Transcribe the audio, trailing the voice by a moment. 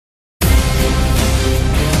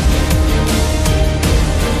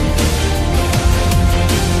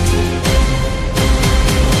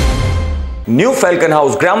New falcon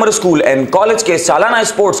house grammar school and college के सालाना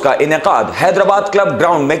sports का इंعقاد हैदराबाद क्लब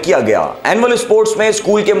ग्राउंड में किया गया। एनुअल स्पोर्ट्स में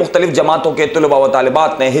स्कूल के मुख्तलिफ जमातों के तलबा व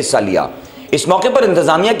तालिबात ने हिस्सा लिया। इस मौके पर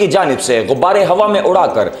इंतजामिया की जानिब से गुब्बारे हवा में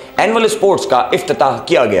उड़ाकर एनुअल स्पोर्ट्स का इफ्तिताह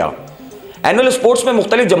किया गया। एनुअल स्पोर्ट्स में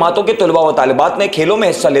मुख्तलिफ जमातों के तलबा व तालिबात ने खेलों में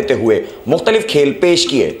हिस्सा लेते हुए मुख्तलिफ खेल पेश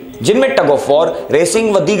किए, जिनमें टग ऑफ वॉर,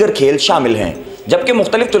 रेसिंग व दीगर खेल शामिल हैं, जबकि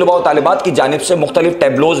मुख्तलिफ तलबा व तालिबात की जानिब से मुख्तलिफ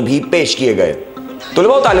टैबलोज भी पेश किए गए।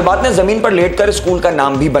 तलबा व तालिबात ने जमीन पर लेटकर स्कूल का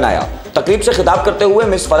नाम भी बनाया। तकरीब से खिताब करते हुए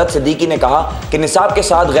मिस फरत सिद्दीकी ने कहा कि निसाब के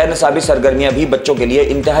साथ गैर निसाबी सरगर्मियां भी बच्चों के लिए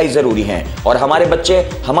इंतहाई जरूरी हैं और हमारे बच्चे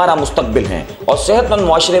हमारा मुस्तकबिल हैं और सेहतमंद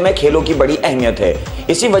मुआशरे में खेलों की बड़ी अहमियत है।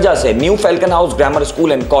 इसी वजह से new falcon house grammar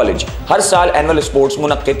school and college हर साल एनुअल स्पोर्ट्स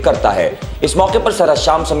मुनक्किद करता है। इस मौके पर सरहद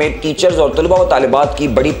शाम समेत टीचर्स और तलबा व तालिबात की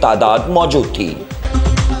बड़ी तादाद मौजूद थी।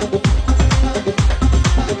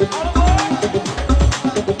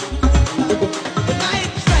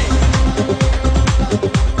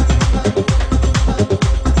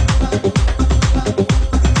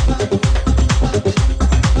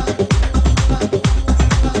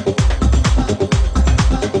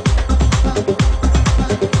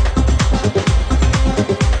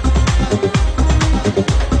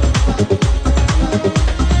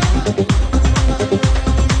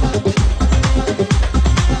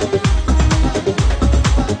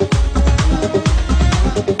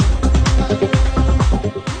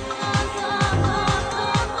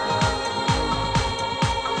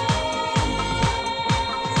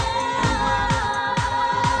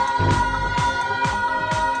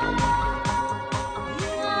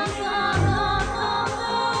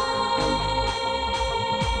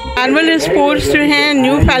 एनुअल स्पोर्ट्स जो हैं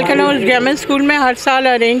new falcon house grammar school में हर साल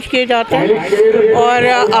अरेंज किए जाते हैं और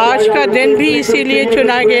आज का दिन भी इसीलिए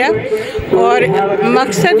चुना गया। और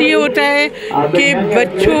मकसद ये होता है कि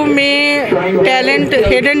बच्चों में टैलेंट,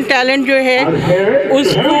 हिडन टैलेंट जो है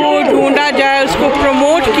उसको ढूंढा जाए, उसको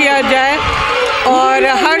प्रमोट किया जाए और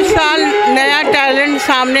हर साल नया टैलेंट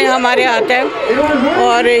सामने हमारे आता है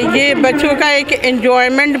और ये बच्चों का एक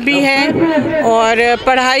एंजॉयमेंट भी है और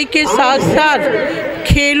पढ़ाई के साथ साथ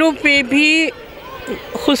खेलों पे भी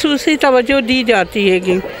खुसूसी तवज्जो दी जाती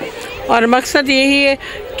है और मकसद यही है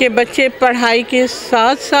कि बच्चे पढ़ाई के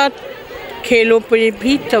साथ साथ खेलों पे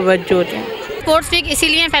भी तवज्जो दें। स्पोर्ट्स वीक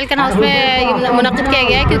इसीलिए फैल्कन हाउस में मुनक्किद किया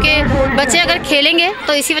गया है क्योंकि बच्चे अगर खेलेंगे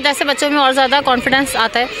तो इसी वजह से बच्चों में और ज़्यादा कॉन्फिडेंस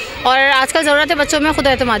आता है और आजकल ज़रूरत है बच्चों में खुद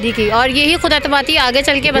एतमादी की और यही खुद एतमादी आगे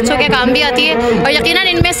चल के बच्चों के काम भी आती है और यकीनन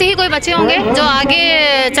इनमें से ही कोई बच्चे होंगे जो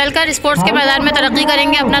आगे चलकर स्पोर्ट्स के मैदान में तरक्की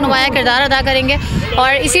करेंगे, अपना नुमाया किरदार अदा करेंगे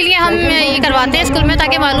और इसीलिए हम ये करवाते हैं स्कूल में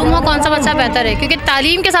ताकि मालूम हो कौन सा बच्चा बेहतर है, क्योंकि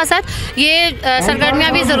तालीम के साथ साथ ये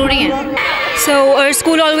सरगर्मियाँ भी ज़रूरी हैं। So our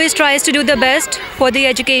school always tries to do the best for the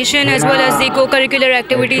education as well as the co-curricular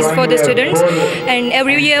activities for the students, and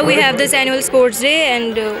every year we have this annual sports day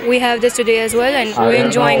and we have this today as well and we're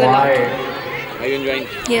enjoying a lot. Are you enjoying?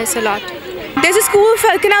 Yes, a lot. There's a school,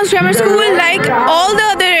 Falcon Grammar School, like all the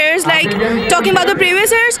other years, like talking about the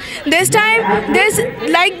previous years. This time, there's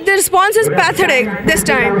like the response is pathetic. This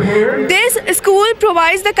time, this school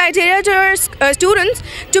provides the criteria to our students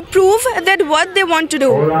to prove that what they want to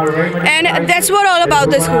do, and that's what all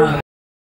about the school.